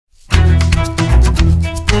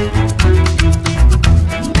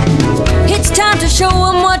show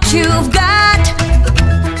them what you've got.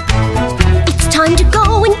 It's time to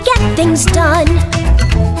go and get things done.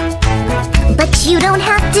 But you don't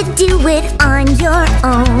have to do it on your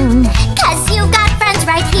own, 'cause you've got friends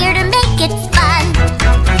right here to make it fun.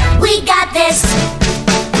 We got this.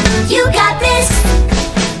 You got this.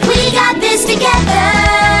 We got this together.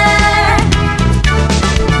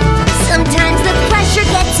 Sometimes the pressure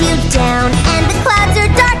gets you down and the clouds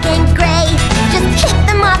are dark and gray. Just kick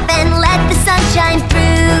them off and let the sun shine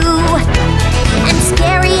through. And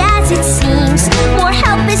scary as it seems, more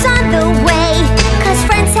help is on the way, 'cause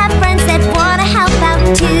friends have friends that wanna help out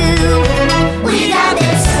too. We got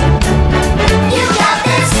this. You got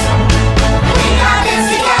this. We got this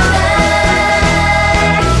together.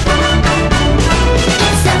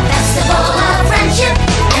 It's a festival of friendship,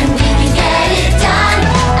 and we can get it done.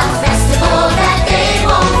 A festival that they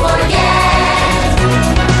won't forget.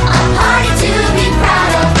 A party to be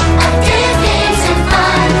proud of, a day of games and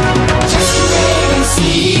fun. Just wait and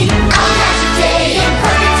see, a magic day in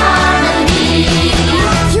perfect harmony.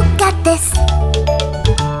 You got this.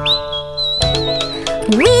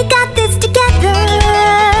 We got this together.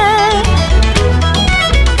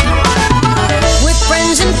 With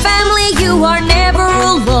friends and family, you are never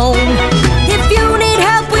alone. If you need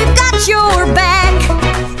help, we've got your back.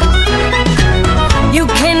 You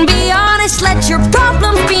can be honest, let your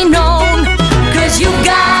problems be known, 'cause you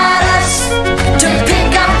got us to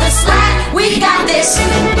pick up the slack. We got this.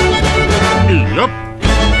 Yup.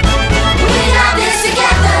 We got this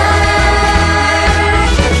together.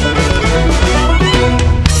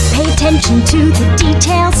 Pay attention to the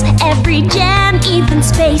details. Every jam even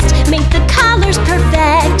spaced. Make the colors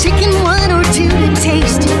perfect. Taking one or two to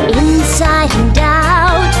taste. Inside and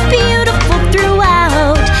out, beautiful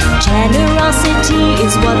throughout. Generosity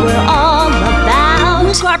is what we're all about.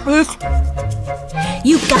 Got this.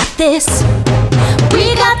 You got this. We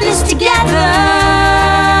got this together.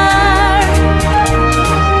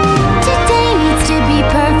 Today needs to be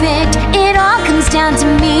perfect. It all comes down to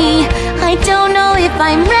me. I don't know if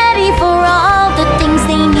I'm ready for all the things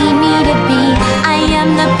they need me to be. I am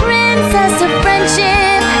the princess of friendship.